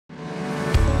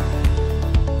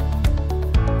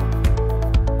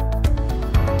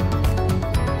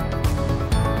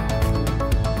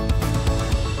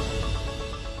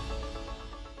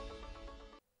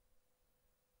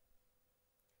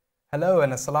Hello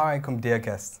and Assalamu alaikum, dear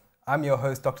guests. I'm your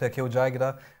host, Dr.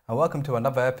 Jaigirdar, and welcome to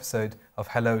another episode of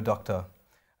Hello Doctor,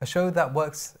 a show that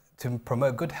works to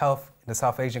promote good health in the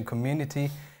South Asian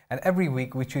community, and every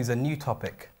week we choose a new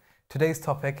topic. Today's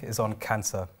topic is on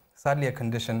cancer, sadly a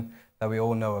condition that we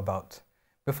all know about.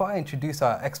 Before I introduce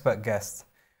our expert guests,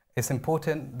 it's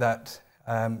important that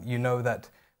you know that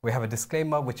we have a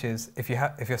disclaimer, which is if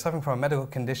you're suffering from a medical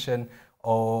condition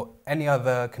or any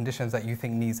other conditions that you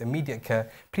think needs immediate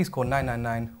care, please call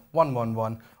 999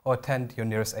 111 or attend your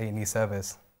nearest A&E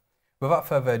service. Without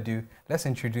further ado, let's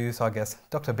introduce our guest,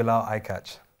 Dr. Bilal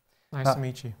Aikach. Nice to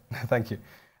meet you. Thank you.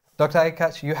 Dr.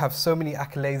 Aikach, you have so many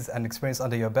accolades and experience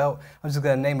under your belt. I'm just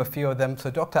going to name a few of them. So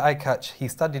Dr. Aikach, he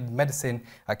studied medicine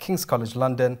at King's College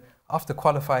London. After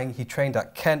qualifying, he trained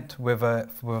at Kent with a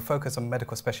focus on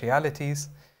medical specialities.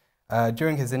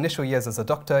 During his initial years as a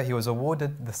doctor, he was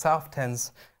awarded the South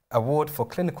Thames Award for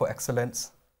Clinical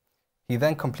Excellence. He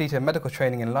then completed medical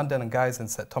training in London and Guy's and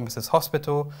St Thomas's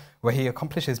Hospital, where he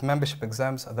accomplished his membership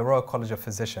exams at the Royal College of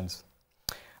Physicians.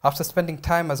 After spending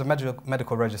time as a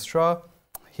medical registrar,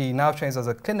 he now trains as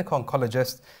a clinical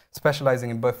oncologist, specializing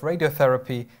in both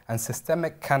radiotherapy and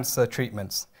systemic cancer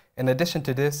treatments. In addition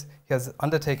to this, he has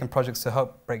undertaken projects to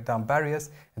help break down barriers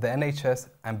in the NHS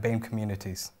and BAME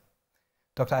communities.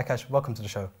 Dr. Aikach, welcome to the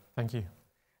show. Thank you.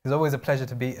 It's always a pleasure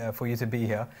for you to be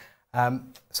here.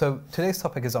 So today's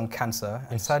topic is on cancer,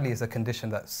 and sadly it's a condition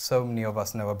that so many of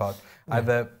us know about. Yeah.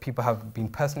 Either people have been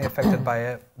personally affected by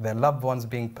it, their loved ones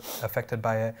being affected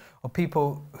by it, or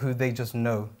people who they just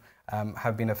know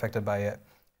have been affected by it.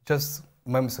 Just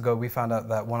moments ago, we found out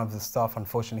that one of the staff,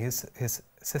 unfortunately, his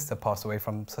sister passed away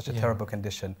from such a terrible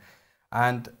condition.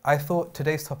 And I thought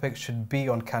today's topic should be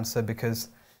on cancer because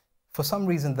for some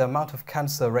reason, the amount of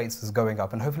cancer rates is going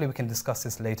up, and hopefully we can discuss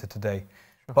this later today.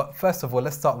 Sure. But first of all,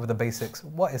 let's start with the basics.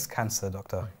 What is cancer,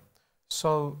 doctor?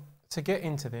 So to get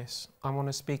into this, I want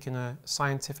to speak in a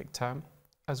scientific term,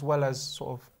 as well as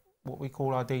sort of what we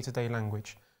call our day-to-day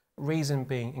language. Reason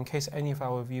being, in case any of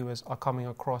our viewers are coming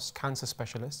across cancer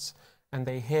specialists and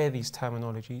they hear these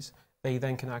terminologies, they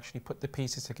then can actually put the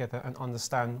pieces together and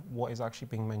understand what is actually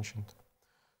being mentioned.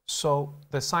 So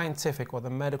the scientific or the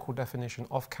medical definition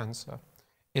of cancer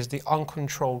is the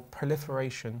uncontrolled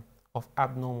proliferation of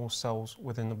abnormal cells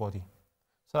within the body.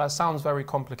 So that sounds very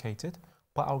complicated,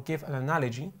 but I'll give an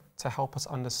analogy to help us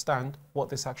understand what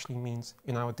this actually means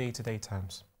in our day-to-day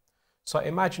terms. So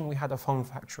imagine we had a phone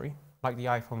factory, like the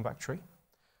iPhone factory,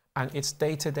 and its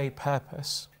day-to-day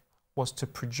purpose was to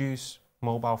produce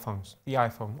mobile phones, the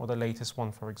iPhone or the latest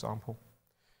one, for example.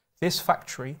 This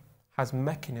factory has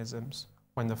mechanisms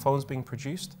when the phone's being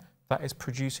produced that is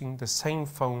producing the same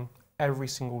phone every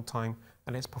single time,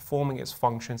 and it's performing its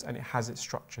functions and it has its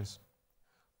structures.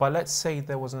 But let's say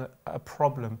there was a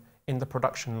problem in the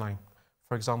production line.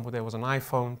 For example, there was an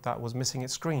iPhone that was missing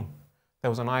its screen. There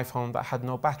was an iPhone that had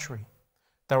no battery.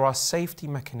 There are safety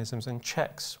mechanisms and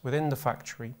checks within the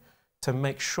factory to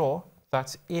make sure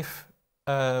that if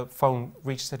a phone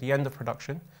reaches to the end of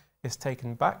production, it's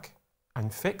taken back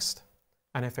and fixed,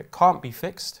 and if it can't be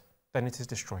fixed, then it is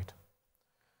destroyed.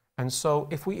 And so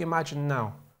if we imagine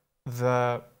now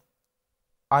the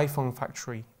iPhone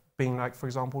factory being like, for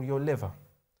example, your liver,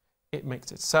 it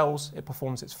makes its cells, it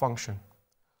performs its function.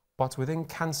 But within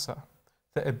cancer,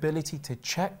 the ability to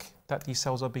check that these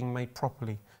cells are being made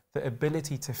properly, the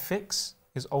ability to fix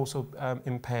is also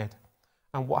impaired.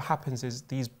 And what happens is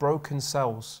these broken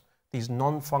cells, these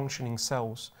non-functioning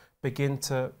cells, begin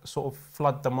to sort of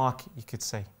flood the market, you could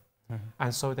say.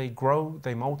 And so they grow,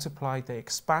 they multiply, they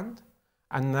expand,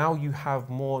 and now you have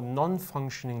more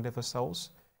non-functioning liver cells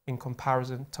in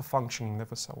comparison to functioning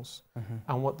liver cells.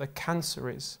 And what the cancer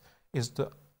is the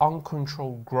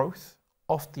uncontrolled growth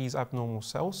of these abnormal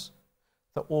cells,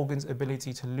 the organ's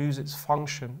ability to lose its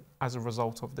function as a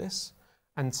result of this,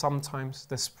 and sometimes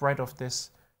the spread of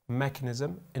this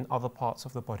mechanism in other parts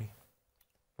of the body.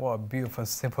 What a beautiful,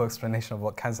 simple explanation of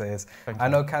what cancer is. I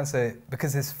know cancer,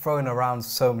 because it's thrown around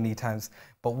so many times,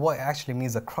 but what it actually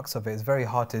means, the crux of it, is very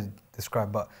hard to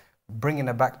describe. But bringing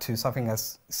it back to something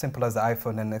as simple as the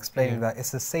iPhone and explaining that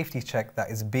it's a safety check that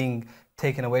is being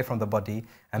taken away from the body,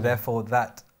 and therefore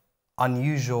that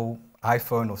unusual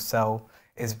iPhone or cell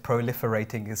is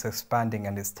proliferating, is expanding,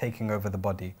 and it's taking over the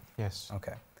body. Yes.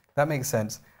 Okay, that makes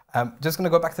sense. Just going to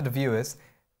go back to the viewers.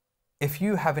 If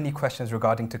you have any questions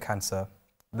regarding to cancer,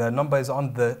 the number is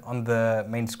on the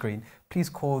main screen. Please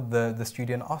call the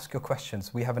studio and ask your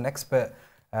questions. We have an expert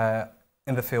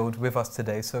in the field with us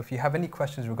today. So if you have any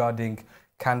questions regarding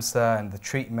cancer and the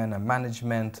treatment and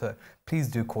management, please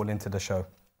do call into the show.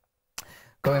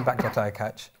 Going back, Dr.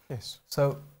 Aikach. Yes.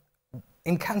 So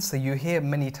in cancer, you hear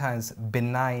many times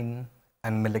benign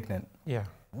and malignant. Yeah.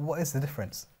 What is the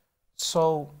difference?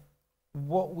 So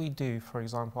what we do, for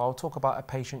example, I'll talk about a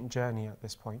patient journey at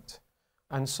this point.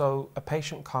 And so a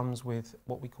patient comes with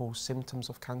what we call symptoms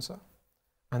of cancer,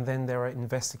 and then they're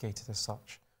investigated as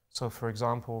such. So for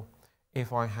example,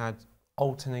 if I had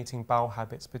alternating bowel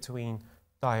habits between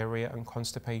diarrhea and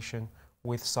constipation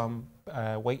with some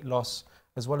weight loss,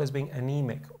 as well as being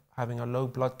anemic, having a low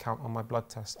blood count on my blood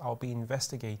test, I'll be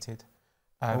investigated.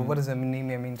 What does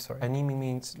anemia mean, sorry? Anemia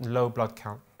means low blood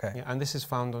count. Okay. Yeah, and this is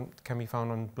can be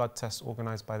found on blood tests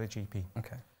organized by the GP.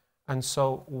 Okay. And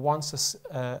so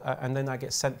and then I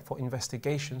get sent for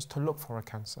investigations to look for a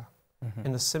cancer. Mm-hmm.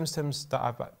 In the symptoms that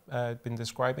I've been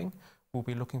describing, we'll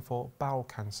be looking for bowel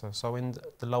cancer, so in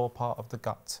the lower part of the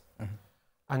gut. Mm-hmm.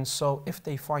 And so if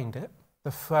they find it,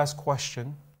 the first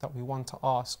question that we want to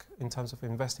ask in terms of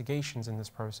investigations in this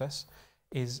process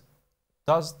is,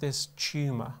 does this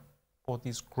tumor or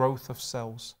this growth of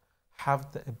cells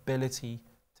have the ability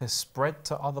to spread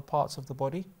to other parts of the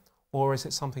body? Or is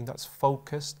it something that's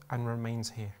focused and remains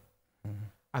here? Mm-hmm.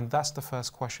 And that's the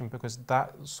first question, because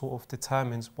that sort of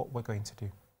determines what we're going to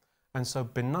do. And so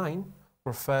benign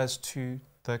refers to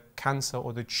the cancer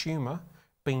or the tumor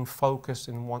being focused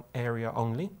in one area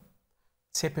only,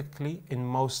 typically in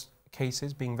most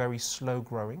cases being very slow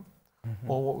growing, mm-hmm.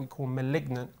 or what we call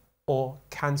malignant or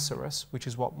cancerous, which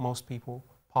is what most people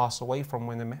pass away from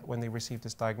when they receive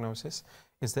this diagnosis,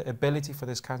 is the ability for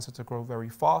this cancer to grow very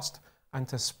fast and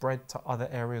to spread to other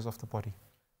areas of the body.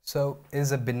 So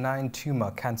is a benign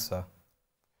tumor cancer?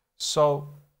 So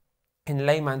in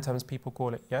layman terms, people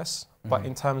call it yes, mm-hmm. but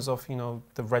in terms of,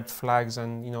 the red flags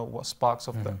and, what sparks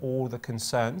of mm-hmm. all the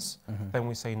concerns, mm-hmm. then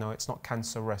we say, no, it's not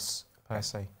cancerous per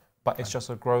se, but it's just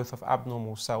a growth of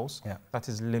abnormal cells that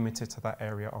is limited to that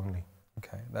area only.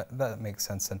 Okay, that makes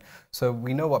sense. And so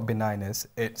we know what benign is.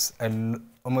 It's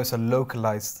almost a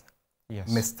localized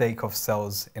mistake of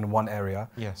cells in one area.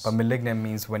 Yes. But malignant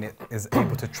means when it is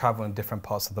able to travel in different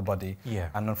parts of the body. Yeah.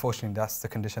 And unfortunately, that's the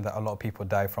condition that a lot of people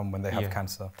die from when they have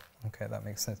cancer. Okay, that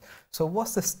makes sense. So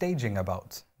what's the staging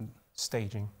about?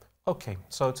 Staging. Okay,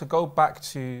 so to go back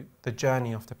to the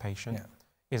journey of the patient,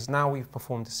 is now we've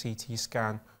performed a CT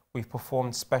scan, we've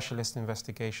performed specialist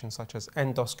investigations such as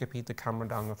endoscopy, the camera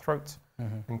down the throat,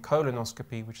 mm-hmm. and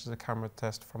colonoscopy, which is a camera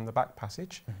test from the back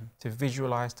passage, mm-hmm. to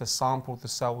visualize, to sample the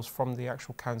cells from the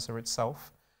actual cancer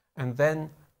itself. And then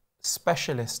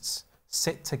specialists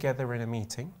sit together in a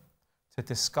meeting to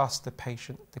discuss the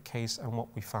patient, the case, and what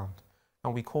we found.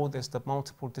 And we call this the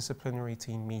multiple disciplinary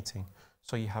team meeting.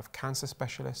 So you have cancer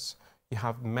specialists, you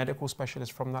have medical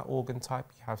specialists from that organ type,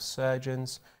 you have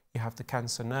surgeons, you have the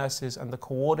cancer nurses and the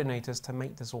coordinators to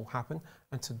make this all happen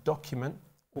and to document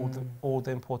all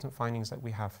the important findings that we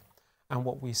have. And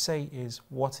what we say is,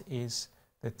 what is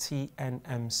the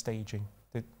TNM staging?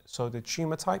 So the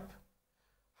tumor type,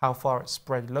 how far it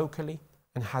spread locally,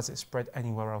 and has it spread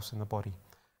anywhere else in the body?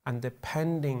 And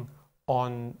depending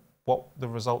on what the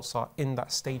results are in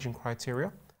that staging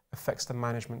criteria, affects the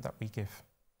management that we give.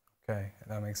 Okay,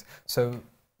 that makes sense. So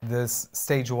there's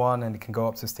stage 1 and it can go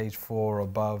up to stage 4 or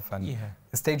above. And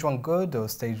is stage 1 good or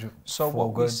stage 4 good? So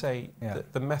what we say,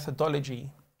 the methodology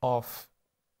of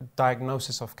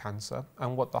diagnosis of cancer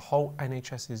and what the whole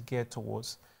NHS is geared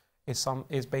towards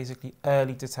is basically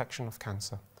early detection of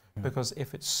cancer. Mm-hmm. Because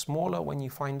if it's smaller when you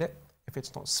find it, if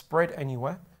it's not spread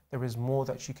anywhere, there is more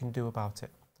that you can do about it.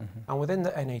 Mm-hmm. And within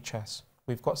the NHS,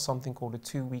 we've got something called a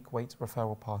 2-week wait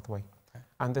referral pathway.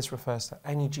 And this refers to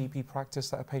any GP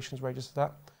practice that a patient's registered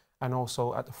at, and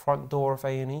also at the front door of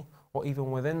A&E, or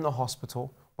even within the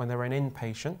hospital when they're an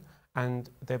inpatient and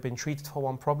they've been treated for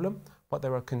one problem, but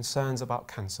there are concerns about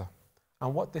cancer.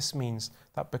 And what this means,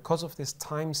 that because of this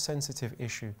time-sensitive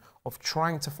issue of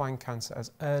trying to find cancer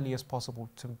as early as possible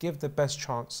to give the best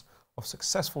chance of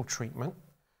successful treatment,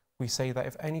 we say that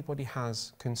if anybody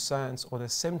has concerns or the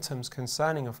symptoms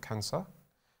concerning of cancer,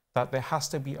 that there has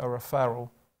to be a referral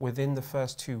within the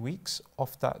first 2 weeks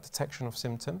of that detection of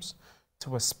symptoms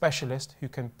to a specialist who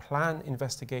can plan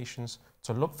investigations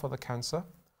to look for the cancer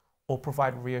or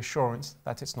provide reassurance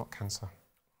that it's not cancer.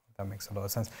 That makes a lot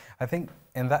of sense. I think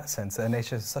in that sense, the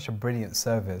NHS is such a brilliant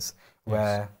service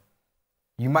where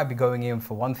you might be going in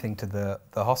for one thing to the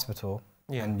hospital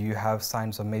and you have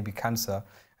signs of maybe cancer,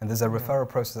 and there's a referral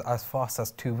process as fast as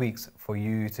 2 weeks for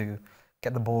you to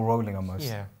get the ball rolling almost.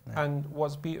 Yeah, and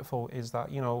what's beautiful is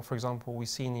that, for example, we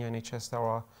see in the NHS there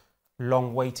are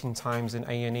long waiting times in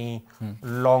A&E,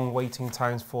 long waiting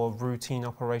times for routine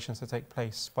operations to take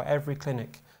place. But every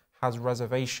clinic has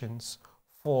reservations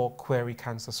for query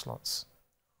cancer slots.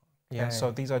 Yeah,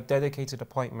 so these are dedicated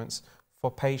appointments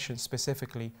for patients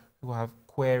specifically who have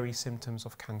query symptoms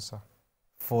of cancer.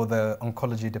 For the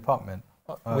oncology department?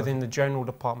 Within the general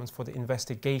departments for the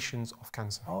investigations of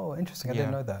cancer. Oh, interesting. I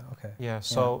didn't know that. Okay. Yeah,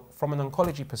 so from an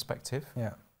oncology perspective,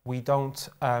 we don't,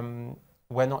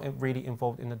 we're not really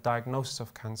involved in the diagnosis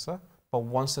of cancer, but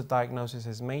once the diagnosis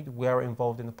is made, we are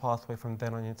involved in the pathway from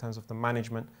then on in terms of the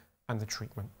management and the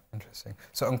treatment. Interesting.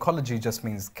 So oncology just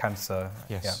means cancer?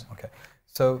 Yes. Yeah, okay.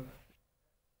 So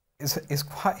it's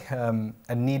quite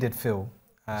a needed field.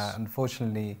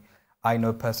 Unfortunately, I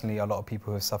know personally a lot of people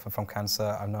who have suffered from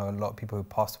cancer. I know a lot of people who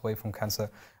passed away from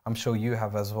cancer. I'm sure you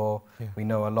have as well. Yeah. We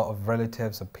know a lot of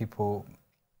relatives of people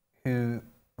who,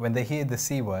 when they hear the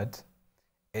C word,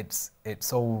 it's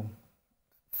all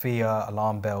fear,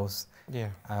 alarm bells. Yeah.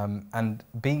 And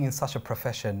being in such a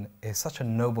profession is such a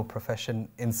noble profession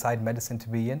inside medicine to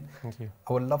be in. Thank you.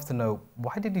 I would love to know,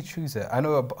 why did you choose it? I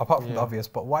know apart from the obvious,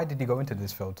 but why did you go into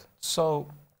this field? So,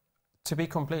 to be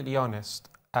completely honest,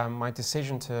 my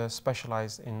decision to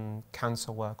specialize in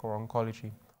cancer work or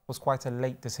oncology was quite a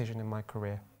late decision in my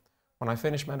career. When I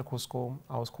finished medical school,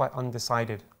 I was quite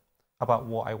undecided about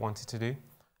what I wanted to do.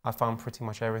 I found pretty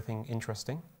much everything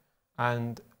interesting.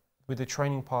 And with the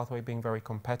training pathway being very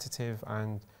competitive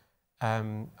and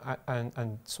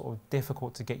sort of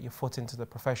difficult to get your foot into the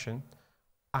profession,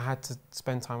 I had to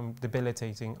spend time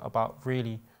debilitating about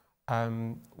really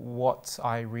what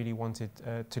I really wanted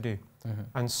to do. Mm-hmm.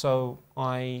 And so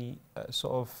I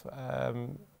sort of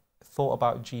thought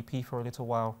about GP for a little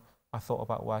while. I thought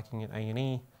about working in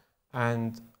A&E,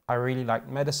 and I really liked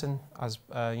medicine as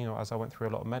you know, as I went through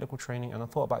a lot of medical training, and I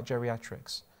thought about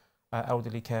geriatrics,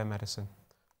 elderly care medicine.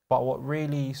 But what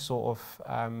really sort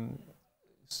of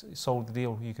sold the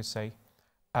deal, you could say,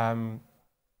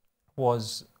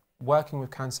 was working with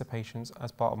cancer patients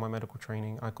as part of my medical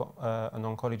training. I got an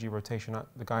oncology rotation at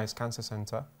the Guy's Cancer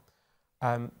Centre.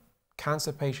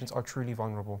 Cancer patients are truly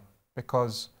vulnerable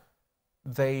because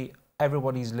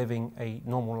everybody's living a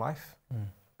normal life,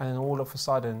 and then all of a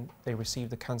sudden they receive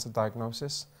the cancer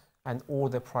diagnosis and all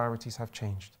their priorities have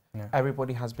changed. Yeah.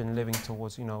 Everybody has been living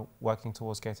towards, you know, working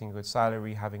towards getting a good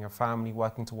salary, having a family,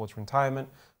 working towards retirement,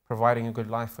 providing a good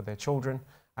life for their children,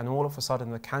 and all of a sudden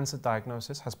the cancer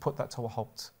diagnosis has put that to a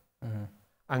halt. Mm-hmm.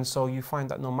 And so you find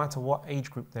that no matter what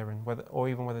age group they're in, or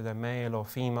even whether they're male or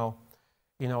female,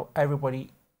 you know,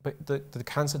 the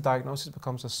cancer diagnosis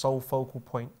becomes the sole focal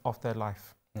point of their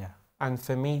life. Yeah. And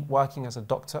for me, working as a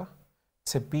doctor,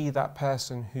 to be that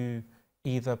person who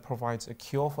either provides a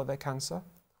cure for their cancer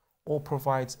or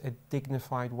provides a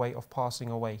dignified way of passing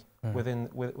away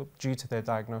due to their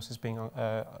diagnosis being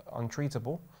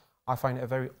untreatable, I find it a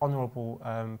very honourable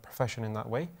profession in that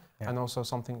way, and also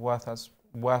something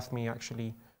worth me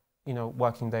actually, you know,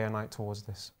 working day and night towards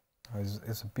this.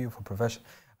 It's a beautiful profession.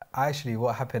 Actually,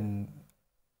 what happened,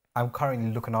 I'm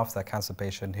currently looking after a cancer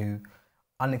patient who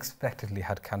unexpectedly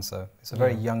had cancer. He's a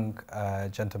very young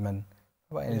gentleman,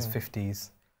 about in his 50s.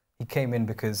 He came in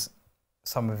because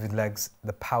some of his legs,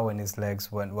 the power in his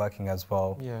legs weren't working as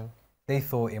well. Yeah. They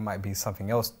thought it might be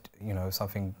something else, you know,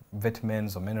 something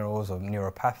vitamins or minerals or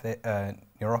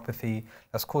neuropathy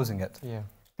that's causing it. Yeah.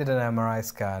 Did an MRI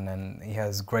scan and he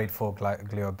has grade 4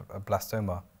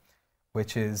 glioblastoma,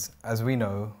 which is, as we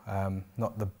know,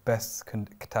 not the best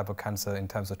type of cancer in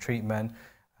terms of treatment.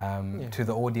 To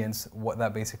the audience, what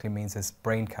that basically means is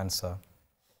brain cancer.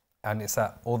 And it's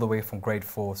all the way from grade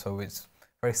 4, so it's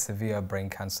very severe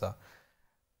brain cancer.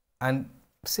 And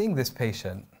seeing this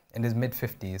patient in his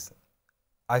mid-50s,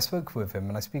 I spoke with him,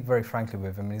 and I speak very frankly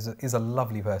with him. He's a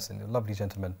lovely person, a lovely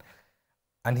gentleman.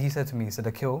 And he said to me, he said,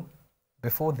 Akhil,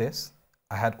 before this,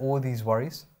 I had all these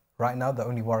worries. Right now, the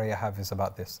only worry I have is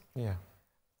about this. Yeah.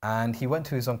 And he went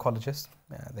to his oncologist.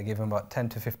 They gave him about 10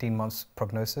 to 15 months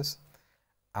prognosis.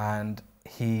 And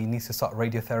he needs to start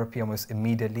radiotherapy almost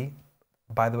immediately.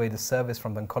 By the way, the service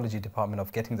from the oncology department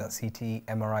of getting that CT,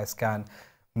 MRI scan,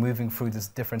 moving through these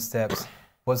different steps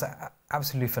was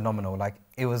absolutely phenomenal. Like,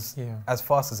 it was as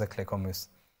fast as a click almost.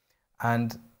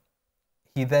 And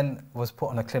he then was put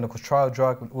on a clinical trial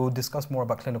drug. We'll discuss more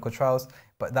about clinical trials,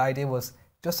 but the idea was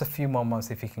just a few more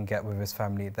months if he can get with his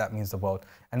family, that means the world.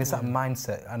 And it's that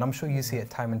mindset, and I'm sure you see it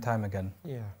time and time again.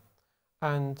 Yeah,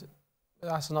 and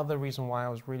that's another reason why I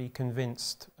was really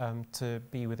convinced to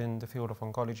be within the field of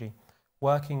oncology.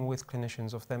 Working with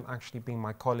clinicians, of them actually being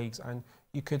my colleagues, and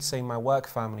you could say my work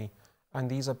family. And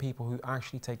these are people who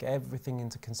actually take everything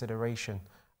into consideration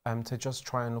to just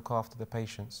try and look after the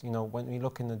patients. You know, when we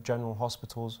look in the general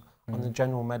hospitals, on the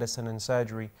general medicine and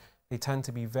surgery, they tend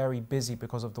to be very busy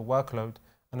because of the workload,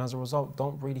 and as a result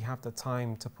don't really have the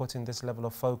time to put in this level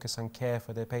of focus and care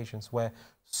for their patients, where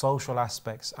social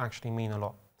aspects actually mean a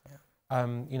lot.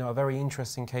 you know, a very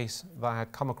interesting case that I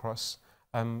had come across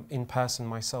in person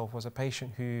myself was a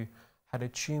patient who had a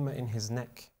tumour in his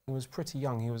neck. He was pretty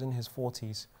young, he was in his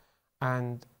 40s.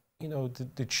 And, you know,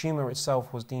 the tumour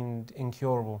itself was deemed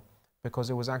incurable because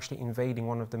it was actually invading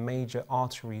one of the major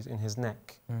arteries in his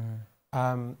neck.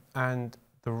 And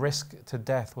the risk to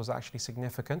death was actually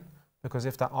significant because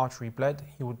if that artery bled,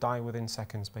 he would die within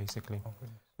seconds, basically. Oh,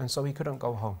 and so he couldn't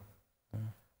go home.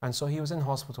 And so he was in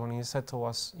hospital and he said to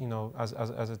us, you know, as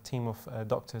a team of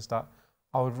doctors, that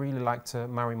I would really like to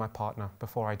marry my partner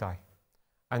before I die.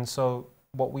 And so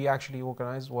what we actually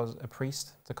organized was a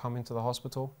priest to come into the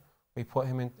hospital. We put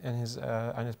him and his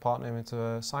partner into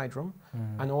a side room,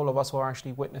 and all of us were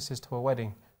actually witnesses to a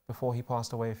wedding before he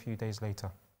passed away a few days later.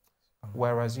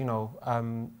 Whereas, you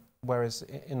know, whereas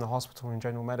in the hospital in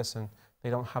general medicine, they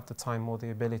don't have the time or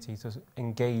the ability to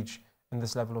engage in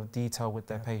this level of detail with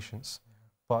their patients.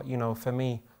 But, you know, for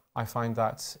me, I find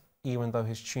that even though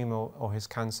his tumour or his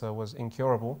cancer was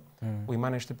incurable, we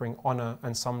managed to bring honour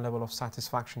and some level of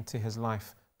satisfaction to his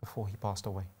life before he passed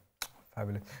away.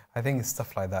 Fabulous. I think it's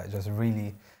stuff like that just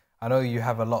really, I know you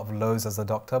have a lot of lows as a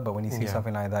doctor, but when you see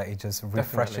something like that, it just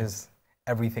refreshes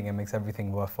everything and makes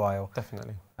everything worthwhile.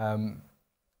 Definitely.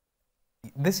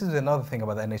 This is another thing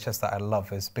about the NHS that I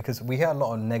love, is because we hear a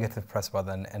lot of negative press about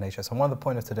the NHS. And one of the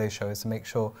points of today's show is to make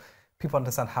sure people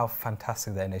understand how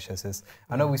fantastic the NHS is.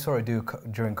 I know we saw it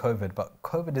during COVID, but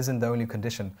COVID isn't the only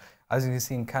condition. As you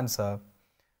see in cancer,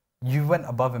 you went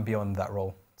above and beyond that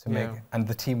role to make, and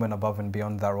the team went above and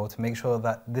beyond that role to make sure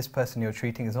that this person you're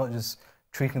treating is not just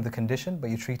treating the condition, but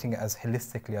you're treating it as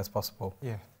holistically as possible.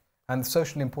 Yeah. And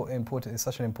socially important is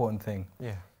such an important thing.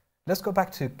 Yeah. Let's go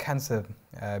back to cancer,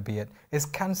 Is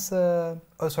cancer,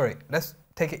 oh sorry, let's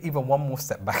take it even one more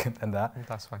step back than that.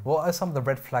 That's fine. What are some of the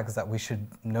red flags that we should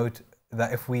note,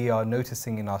 that if we are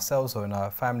noticing in ourselves or in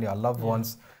our family, our loved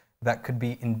ones, that could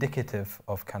be indicative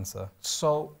of cancer?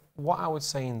 So what I would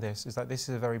say in this is that this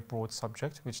is a very broad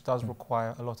subject, which does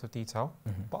require a lot of detail,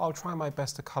 but I'll try my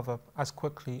best to cover as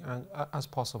quickly and as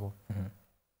possible.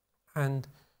 And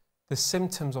the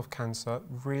symptoms of cancer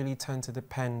really tend to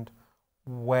depend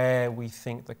where we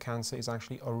think the cancer is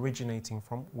actually originating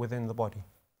from within the body.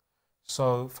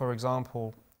 So, for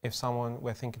example, if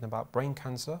we're thinking about brain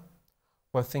cancer,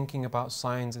 we're thinking about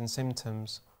signs and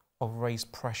symptoms of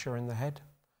raised pressure in the head,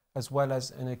 as well as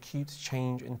an acute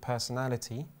change in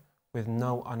personality with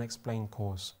no unexplained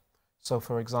cause. So,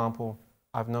 for example,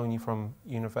 I've known you from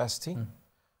university,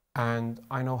 and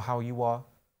I know how you are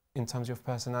in terms of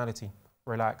personality,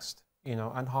 relaxed, you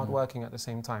know, and hardworking at the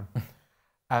same time.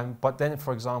 But then,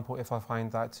 for example, if I find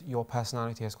that your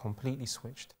personality has completely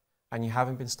switched and you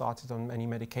haven't been started on any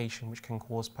medication which can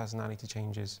cause personality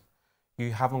changes,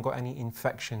 you haven't got any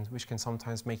infections which can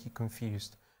sometimes make you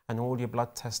confused, and all your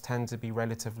blood tests tend to be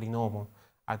relatively normal,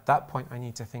 at that point I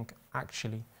need to think,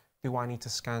 actually, do I need to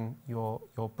scan your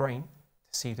brain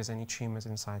to see if there's any tumours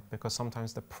inside? Because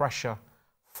sometimes the pressure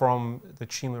from the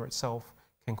tumour itself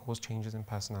can cause changes in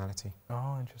personality.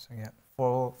 Oh, interesting, yeah.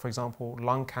 For example,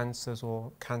 lung cancers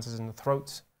or cancers in the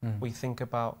throat, we think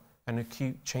about an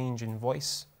acute change in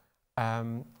voice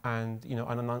and, you know,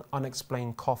 an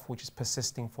unexplained cough which is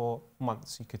persisting for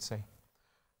months, you could say.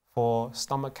 For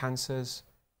stomach cancers,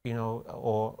 you know,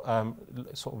 or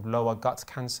sort of lower gut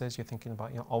cancers, you're thinking about,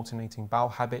 you know, alternating bowel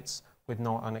habits with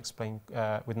no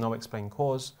explained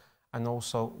cause, and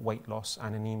also weight loss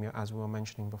and anemia, as we were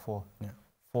mentioning before. Yeah.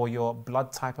 For your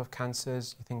blood type of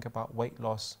cancers, you think about weight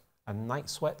loss and night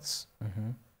sweats.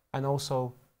 And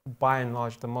also, by and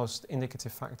large, the most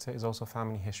indicative factor is also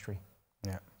family history.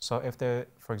 Yeah. So if they're,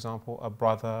 for example, a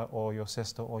brother or your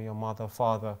sister or your mother,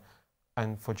 father,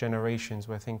 and for generations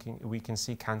we can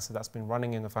see cancer that's been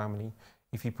running in the family,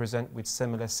 if you present with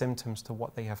similar symptoms to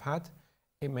what they have had,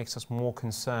 it makes us more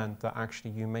concerned that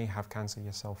actually you may have cancer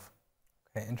yourself.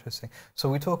 Okay, interesting. So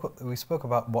we spoke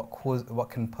about what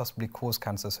can possibly cause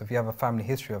cancer. So if you have a family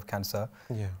history of cancer,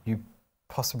 you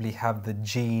possibly have the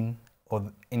gene,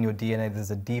 or in your DNA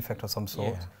there's a defect of some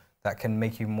sort that can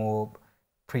make you more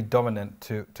predominant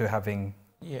to having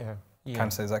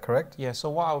cancer. Is that correct? Yeah, so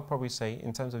what I would probably say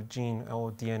in terms of gene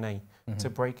or DNA, to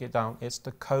break it down, it's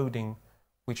the coding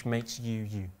which makes you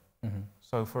you.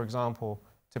 So for example,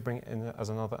 to bring it in as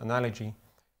another analogy,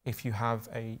 if you have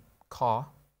a car,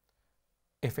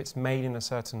 if it's made in a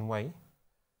certain way,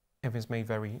 if it's made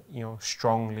very, you know,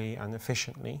 strongly and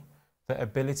efficiently, the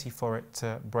ability for it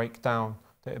to break down,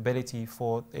 the ability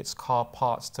for its car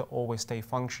parts to always stay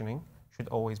functioning should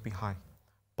always be high.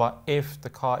 But if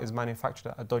the car is manufactured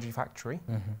at a dodgy factory,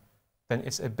 then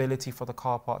its ability for the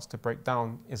car parts to break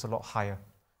down is a lot higher.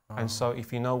 And so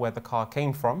if you know where the car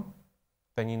came from,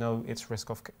 then you know its risk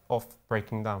of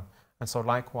breaking down. And so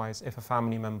likewise, if a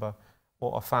family member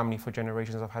or a family for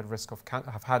generations have had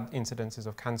have had incidences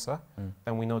of cancer,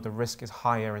 then we know the risk is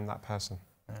higher in that person.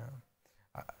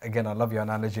 Yeah. Again, I love your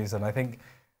analogies, and I think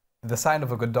the sign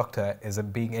of a good doctor is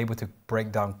being able to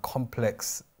break down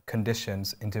complex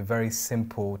conditions into very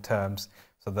simple terms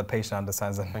so the patient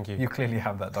understands. And Thank you. You clearly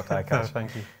have that, Dr. Aikash.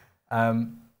 Thank you.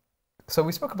 So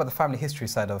we spoke about the family history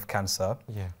side of cancer.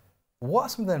 Yeah. What are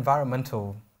some of the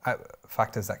environmental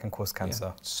factors that can cause cancer?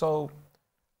 Yeah. So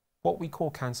what we call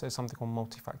cancer is something called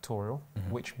multifactorial,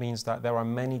 which means that there are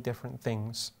many different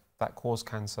things that cause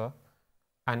cancer,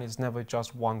 and it's never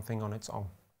just one thing on its own.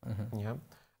 Yeah.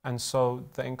 And so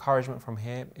the encouragement from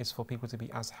here is for people to be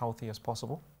as healthy as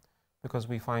possible, because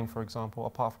we find, for example,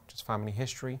 apart from just family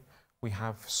history, we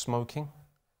have smoking,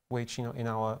 which, you know, in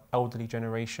our elderly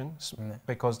generation,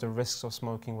 because the risks of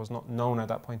smoking was not known at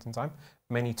that point in time,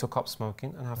 many took up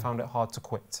smoking and have found it hard to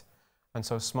quit. And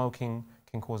so smoking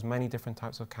can cause many different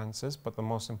types of cancers, but the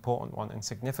most important one and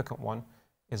significant one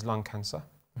is lung cancer.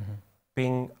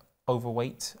 Being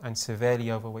overweight and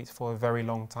severely overweight for a very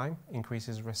long time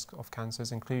increases risk of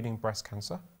cancers, including breast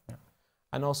cancer.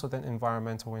 And also then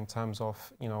environmental, in terms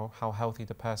of, you know, how healthy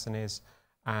the person is,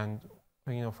 and,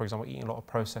 you know, for example, eating a lot of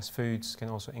processed foods can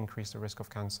also increase the risk of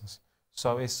cancers.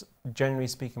 So it's, generally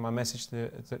speaking, my message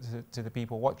to the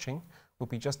people watching would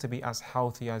be just to be as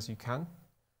healthy as you can.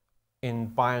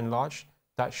 By and large,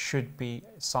 that should be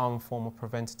some form of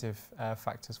preventative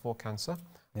factors for cancer.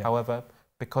 However,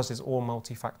 because it's all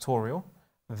multifactorial,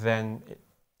 then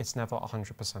it's never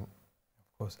 100%. Of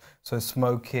course. So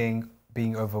smoking,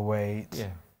 being overweight.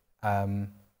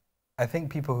 I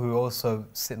think people who also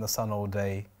sit in the sun all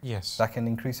day, that can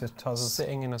increase your chances.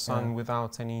 Sitting in the sun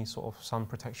without any sort of sun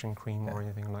protection cream or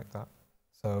anything like that.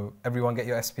 So everyone get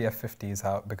your SPF 50s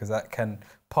out, because that can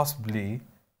possibly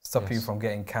stop you from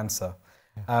getting cancer.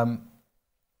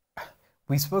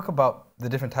 We spoke about the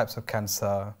different types of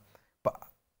cancer, but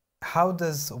how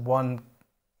does one,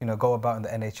 you know, go about in the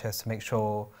NHS to make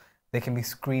sure they can be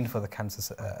screened for the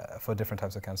cancers, for different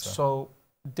types of cancer? So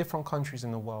different countries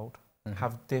in the world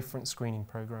have different screening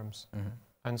programs.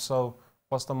 And so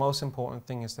what's the most important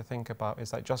thing is to think about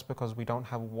is that just because we don't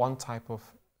have one type of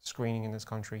screening in this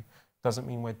country doesn't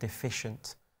mean we're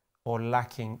deficient or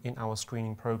lacking in our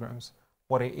screening programs.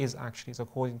 What it is actually is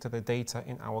according to the data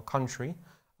in our country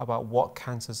about what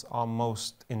cancers are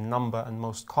most in number and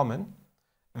most common,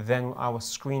 then our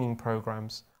screening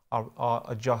programs are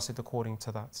adjusted according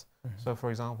to that. So for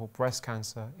example, breast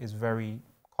cancer is very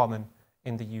common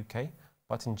in the UK,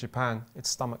 but in Japan, it's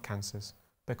stomach cancers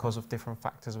because of different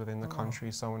factors within the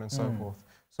country, so on and so forth.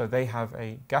 So they have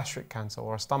a gastric cancer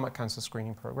or a stomach cancer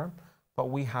screening program, but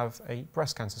we have a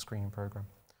breast cancer screening program.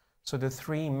 So the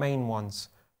three main ones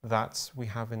that we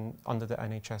have under the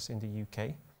NHS in the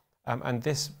UK, and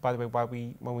this, by the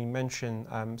way, when we mention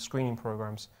screening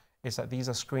programs, is that these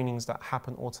are screenings that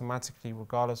happen automatically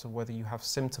regardless of whether you have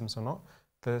symptoms or not.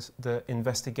 The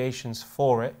investigations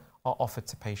for it are offered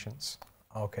to patients.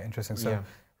 Okay, interesting. So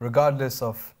regardless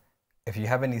of if you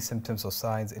have any symptoms or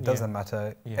signs, it doesn't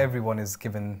matter. Everyone is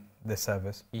given this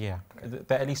service. They're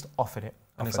at least offered it.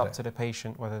 And it's up to the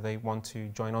patient whether they want to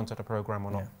join onto the program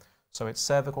or not. So it's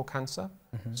cervical cancer.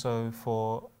 So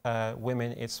for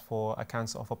women, it's for a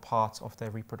cancer of a part of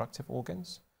their reproductive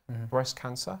organs. Breast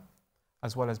cancer,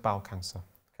 as well as bowel cancer.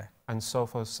 And so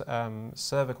for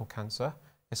cervical cancer,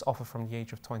 it's offered from the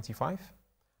age of 25.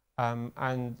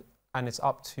 And it's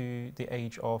up to the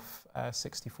age of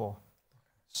 64.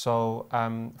 So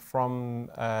from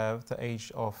the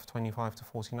age of 25 to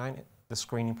 49, the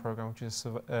screening program, which is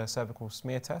a cervical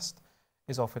smear test,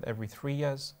 is offered every 3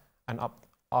 years, and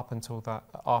up until that,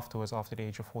 afterwards, after the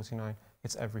age of 49,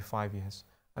 it's every 5 years.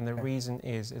 And the reason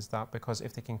is that because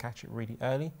if they can catch it really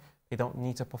early, they don't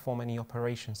need to perform any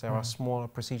operations. There are smaller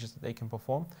procedures that they can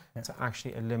perform to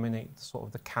actually eliminate sort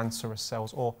of the cancerous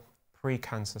cells, or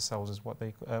pre-cancer cells is what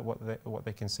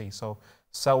they can see. So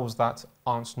cells that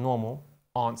aren't normal,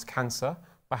 aren't cancer,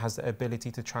 but has the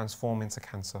ability to transform into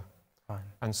cancer.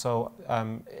 And so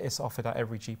it's offered at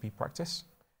every GP practice.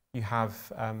 You have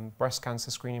breast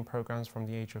cancer screening programs from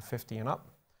the age of 50 and up,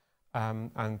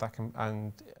 and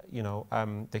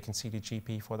they can see the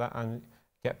GP for that and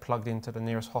get plugged into the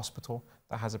nearest hospital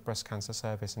that has a breast cancer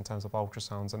service in terms of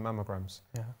ultrasounds and mammograms.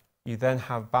 You then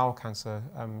have bowel cancer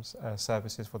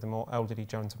services for the more elderly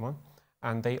gentlemen,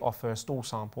 and they offer a stool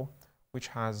sample which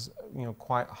has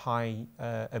quite high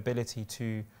ability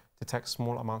to detect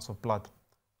small amounts of blood.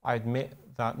 I admit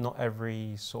that not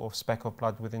every sort of speck of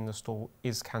blood within the stool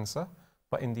is cancer,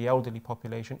 but in the elderly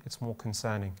population, it's more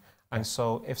concerning. And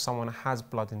so if someone has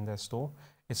blood in their stool,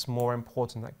 it's more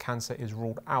important that cancer is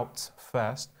ruled out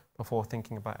first before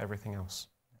thinking about everything else.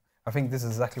 I think this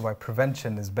is exactly why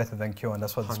prevention is better than cure, and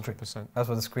that's what 100%. that's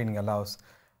what the screening allows.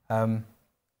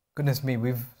 Goodness me,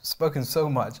 we've spoken so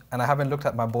much, and I haven't looked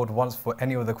at my board once for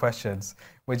any of the questions.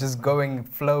 We're just going,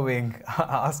 flowing,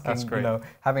 asking, you know,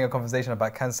 having a conversation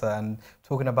about cancer and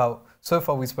talking about, so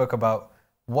far we spoke about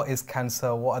what is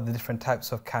cancer, what are the different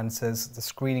types of cancers, the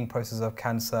screening process of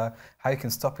cancer, how you can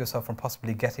stop yourself from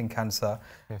possibly getting cancer.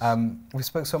 Yes. We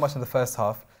spoke so much in the first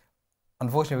half.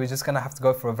 Unfortunately, we're just going to have to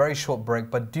go for a very short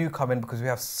break, but do come in because we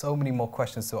have so many more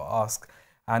questions to ask.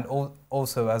 And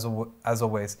also, as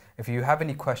always, if you have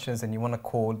any questions and you want to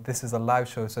call, this is a live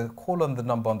show, so call on the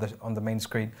number on the main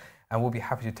screen, and we'll be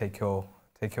happy to take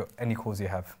any calls you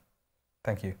have.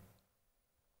 Thank you.